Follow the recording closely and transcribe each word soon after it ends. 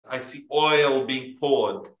I see oil being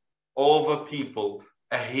poured over people,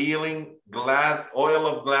 a healing, oil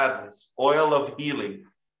of gladness, oil of healing,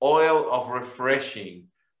 oil of refreshing.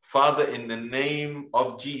 Father, in the name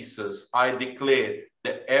of Jesus, I declare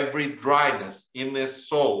that every dryness in their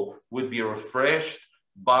soul would be refreshed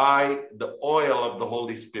by the oil of the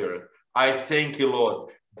Holy Spirit. I thank you,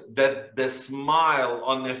 Lord, that the smile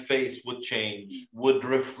on their face would change, would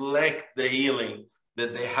reflect the healing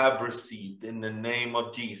that they have received in the name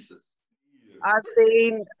of Jesus.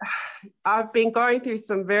 I've been going through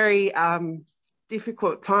some very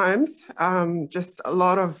difficult times. Just a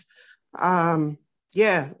lot of,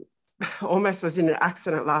 almost was in an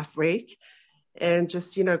accident last week, and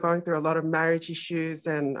just, you know, going through a lot of marriage issues,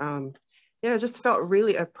 and just felt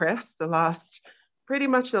really oppressed pretty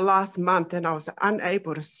much the last month, and I was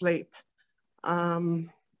unable to sleep. And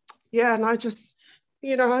I just,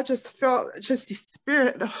 you know, I just felt just the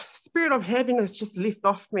spirit of heaviness just lift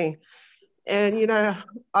off me. And, you know,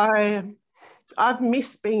 I've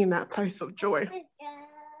missed being in that place of joy,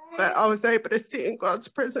 but I was able to sit in God's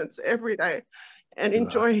presence every day and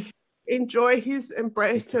enjoy his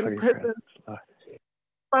embrace and presence.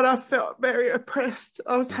 But I felt very oppressed.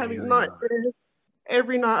 I was having nightmares.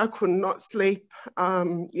 Every night I could not sleep,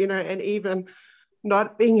 you know, and even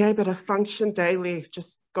not being able to function daily,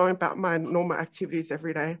 just going about my normal activities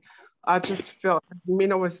every day. I just felt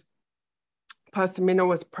Pastor Mina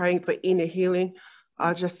was praying for inner healing.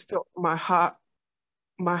 I just felt my heart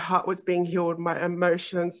was being healed, my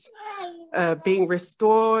emotions being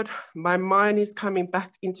restored. My mind is coming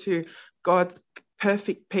back into God's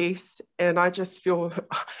perfect peace. And I just feel,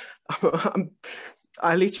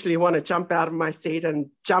 I literally want to jump out of my seat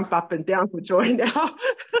and jump up and down for joy now.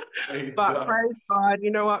 But praise God,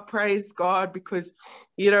 you know what? Praise God, because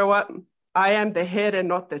you know what? I am the head and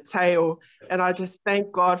not the tail. And I just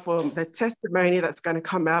thank God for the testimony that's going to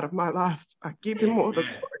come out of my life. I give him all the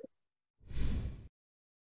glory.